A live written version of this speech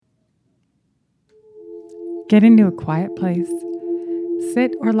Get into a quiet place.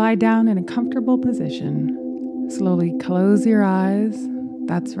 Sit or lie down in a comfortable position. Slowly close your eyes.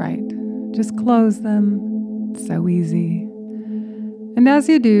 That's right. Just close them. It's so easy. And as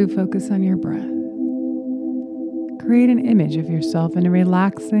you do, focus on your breath. Create an image of yourself in a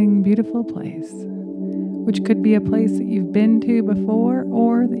relaxing, beautiful place, which could be a place that you've been to before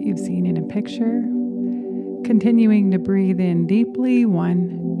or that you've seen in a picture. Continuing to breathe in deeply,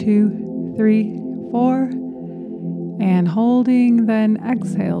 1, 2, 3, 4. And holding, then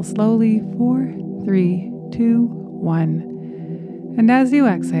exhale slowly, 4, 3, 2, 1. And as you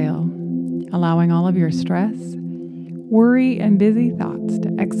exhale, allowing all of your stress, worry, and busy thoughts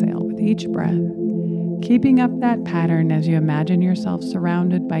to exhale with each breath, keeping up that pattern as you imagine yourself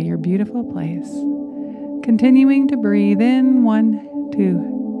surrounded by your beautiful place. Continuing to breathe in, 1,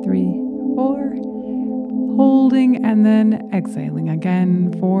 2, 3, 4. Holding and then exhaling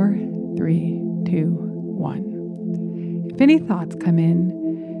again, 4, 3, 2, 1. If any thoughts come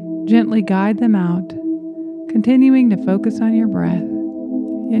in, gently guide them out, continuing to focus on your breath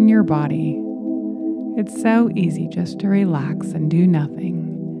and your body. It's so easy just to relax and do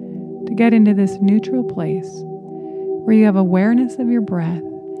nothing, to get into this neutral place where you have awareness of your breath.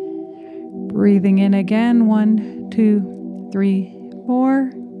 Breathing in again, 1, 2, 3,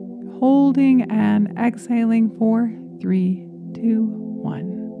 4. Holding and exhaling, 4, 3, 2,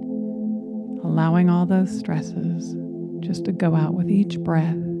 1. Allowing all those stresses just to go out with each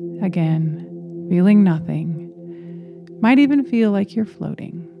breath. Again, feeling nothing. Might even feel like you're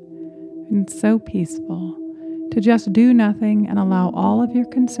floating. And it's so peaceful to just do nothing and allow all of your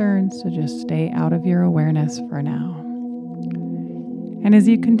concerns to just stay out of your awareness for now. And as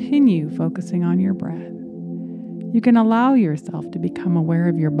you continue focusing on your breath, you can allow yourself to become aware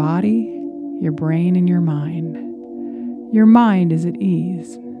of your body, your brain, and your mind. Your mind is at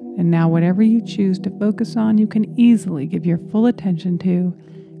ease, and now whatever you choose to focus on, you can easily give your full attention to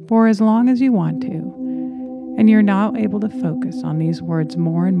for as long as you want to. And you're now able to focus on these words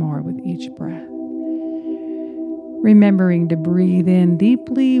more and more with each breath. Remembering to breathe in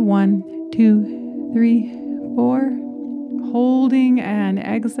deeply, 1, 2, 3, 4. Holding and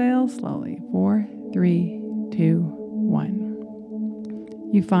exhale slowly, 4, 3, 2,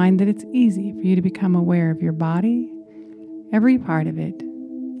 1. You find that it's easy for you to become aware of your body, every part of it,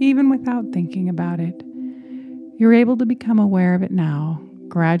 even without thinking about it. You're able to become aware of it now,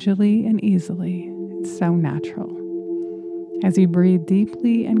 gradually and easily. It's so natural. As you breathe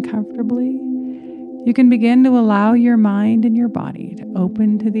deeply and comfortably, you can begin to allow your mind and your body to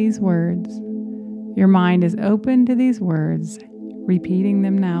open to these words. Your mind is open to these words, repeating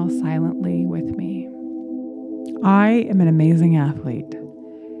them now silently with me. I am an amazing athlete.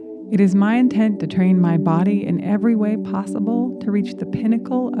 It is my intent to train my body in every way possible to reach the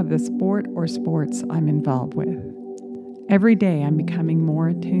pinnacle of the sport or sports I'm involved with. Every day I'm becoming more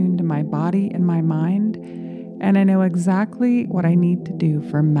attuned to my body and my mind, and I know exactly what I need to do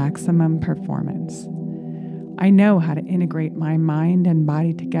for maximum performance. I know how to integrate my mind and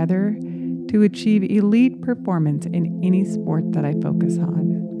body together to achieve elite performance in any sport that I focus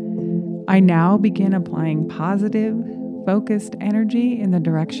on. I now begin applying positive, focused energy in the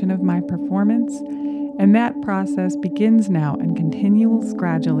direction of my performance, and that process begins now and continues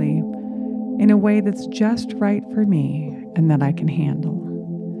gradually in a way that's just right for me and that I can handle.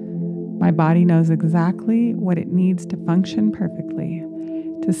 My body knows exactly what it needs to function perfectly,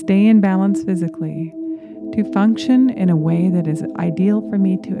 to stay in balance physically, to function in a way that is ideal for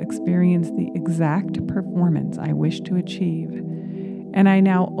me to experience the exact performance I wish to achieve. And I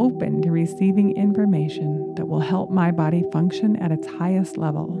now open to receiving information that will help my body function at its highest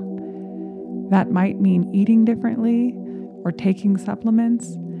level. That might mean eating differently, or taking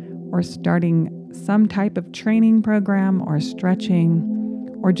supplements, or starting some type of training program or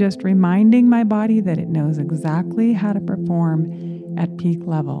stretching, or just reminding my body that it knows exactly how to perform at peak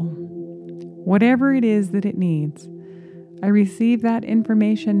level. Whatever it is that it needs, I receive that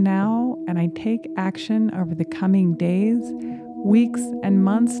information now, and I take action over the coming days, weeks, and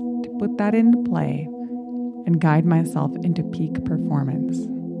months to put that into play and guide myself into peak performance.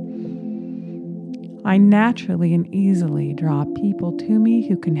 I naturally and easily draw people to me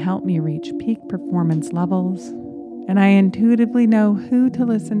who can help me reach peak performance levels, and I intuitively know who to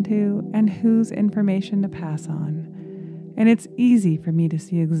listen to and whose information to pass on. And it's easy for me to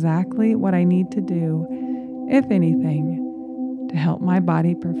see exactly what I need to do, if anything, to help my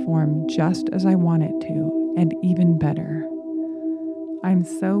body perform just as I want it to, and even better. I'm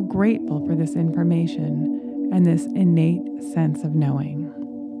so grateful for this information and this innate sense of knowing.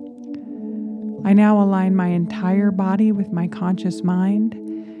 I now align my entire body with my conscious mind,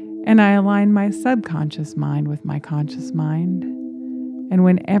 And I align my subconscious mind with my conscious mind. And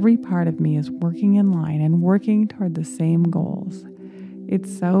when every part of me is working in line and working toward the same goals,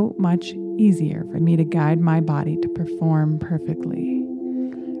 it's so much easier for me to guide my body to perform perfectly.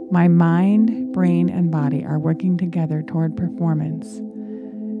 My mind, brain, and body are working together toward performance.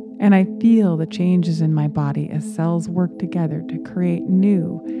 And I feel the changes in my body as cells work together to create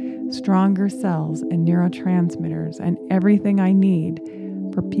new, stronger cells and neurotransmitters and everything I need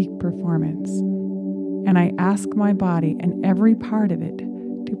for peak performance. And I ask my body and every part of it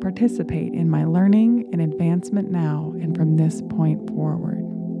to participate in my learning and advancement now and from this point forward.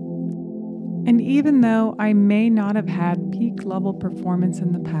 And even though I may not have had peak level performance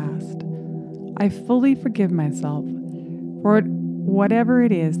in the past, I fully forgive myself for whatever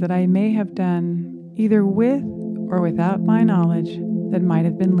it is that I may have done, either with or without my knowledge, that might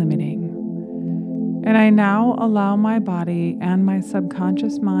have been limiting. And I now allow my body and my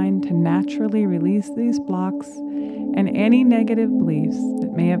subconscious mind to naturally release these blocks and any negative beliefs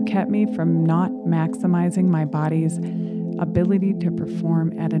that may have kept me from not maximizing my body's ability to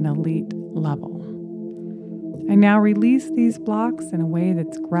perform at an elite level. I now release these blocks in a way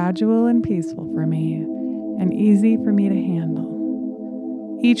that's gradual and peaceful for me and easy for me to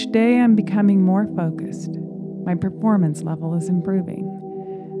handle. Each day I'm becoming more focused. My performance level is improving.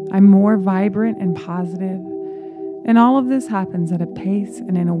 I'm more vibrant and positive, and all of this happens at a pace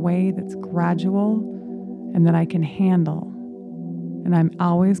and in a way that's gradual and that I can handle. And I'm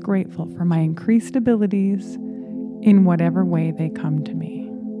always grateful for my increased abilities in whatever way they come to me.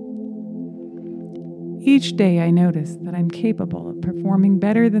 Each day I notice that I'm capable of performing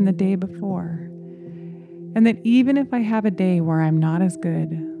better than the day before, and that even if I have a day where I'm not as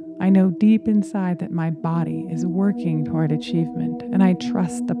good, I know deep inside that my body is working toward achievement, and I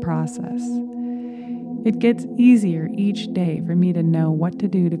trust the process. It gets easier each day for me to know what to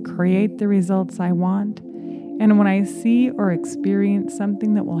do to create the results I want, and when I see or experience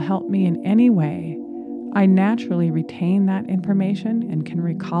something that will help me in any way, I naturally retain that information and can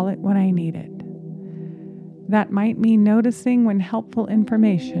recall it when I need it. That might mean noticing when helpful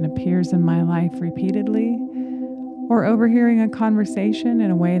information appears in my life repeatedly, or overhearing a conversation in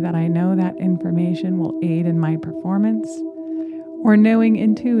a way that I know that information will aid in my performance, or knowing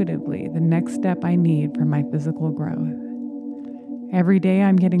intuitively the next step I need for my physical growth. Every day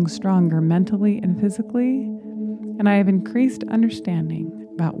I'm getting stronger mentally and physically, and I have increased understanding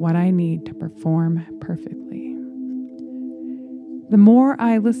about what I need to perform perfectly. The more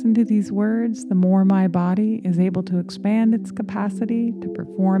I listen to these words, the more my body is able to expand its capacity to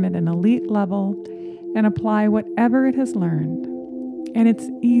perform at an elite level and apply whatever it has learned. And it's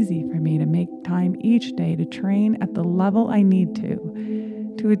easy for me to make time each day to train at the level I need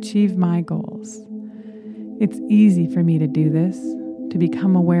to achieve my goals. It's easy for me to do this, to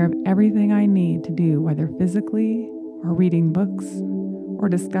become aware of everything I need to do, whether physically or reading books or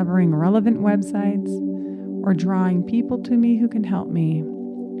discovering relevant websites or drawing people to me who can help me.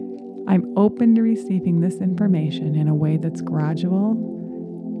 I'm open to receiving this information in a way that's gradual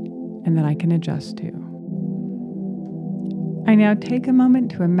and that I can adjust to. I now take a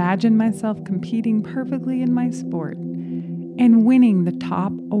moment to imagine myself competing perfectly in my sport and winning the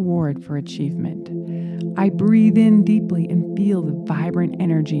top award for achievement. I breathe in deeply and feel the vibrant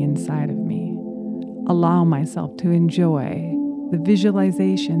energy inside of me. Allow myself to enjoy the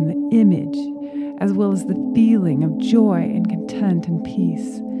visualization, the image, as well as the feeling of joy and content and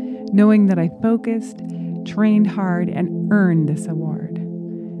peace, knowing that I focused, trained hard, and earned this award.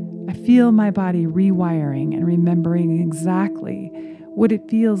 I feel my body rewiring and remembering exactly what it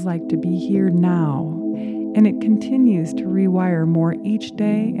feels like to be here now, and it continues to rewire more each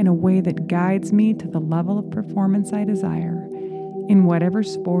day in a way that guides me to the level of performance I desire in whatever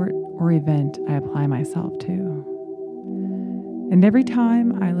sport or event I apply myself to. And every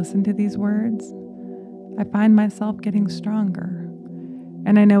time I listen to these words, I find myself getting stronger,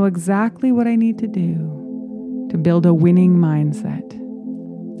 and I know exactly what I need to do to build a winning mindset.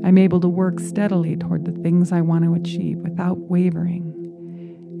 I'm able to work steadily toward the things I want to achieve without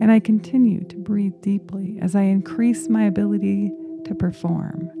wavering, and I continue to breathe deeply as I increase my ability to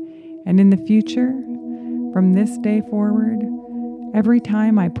perform. And in the future, from this day forward, every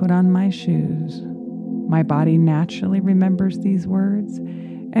time I put on my shoes, my body naturally remembers these words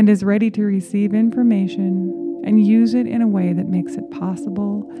and is ready to receive information and use it in a way that makes it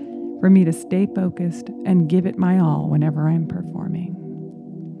possible for me to stay focused and give it my all whenever I'm performing.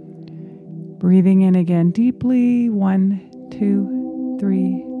 Breathing in again deeply, 1, 2,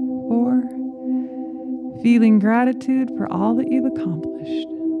 3, 4. Feeling gratitude for all that you've accomplished.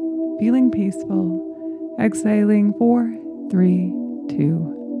 Feeling peaceful. Exhaling, 4, 3,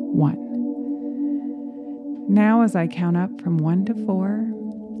 2, 1. Now, as I count up from 1 to 4,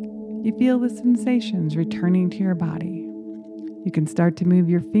 you feel the sensations returning to your body. You can start to move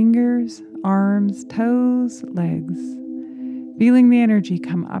your fingers, arms, toes, legs, feeling the energy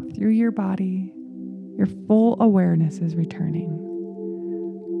come up through your body. Your full awareness is returning.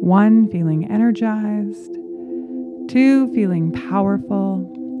 1, feeling energized. 2, feeling powerful.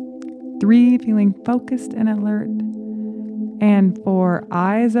 3, feeling focused and alert. And 4,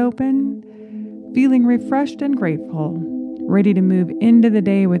 eyes open, feeling refreshed and grateful, ready to move into the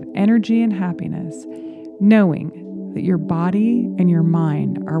day with energy and happiness, knowing that your body and your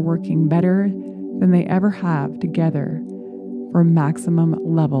mind are working better than they ever have together for a maximum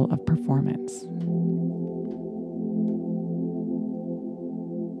level of performance.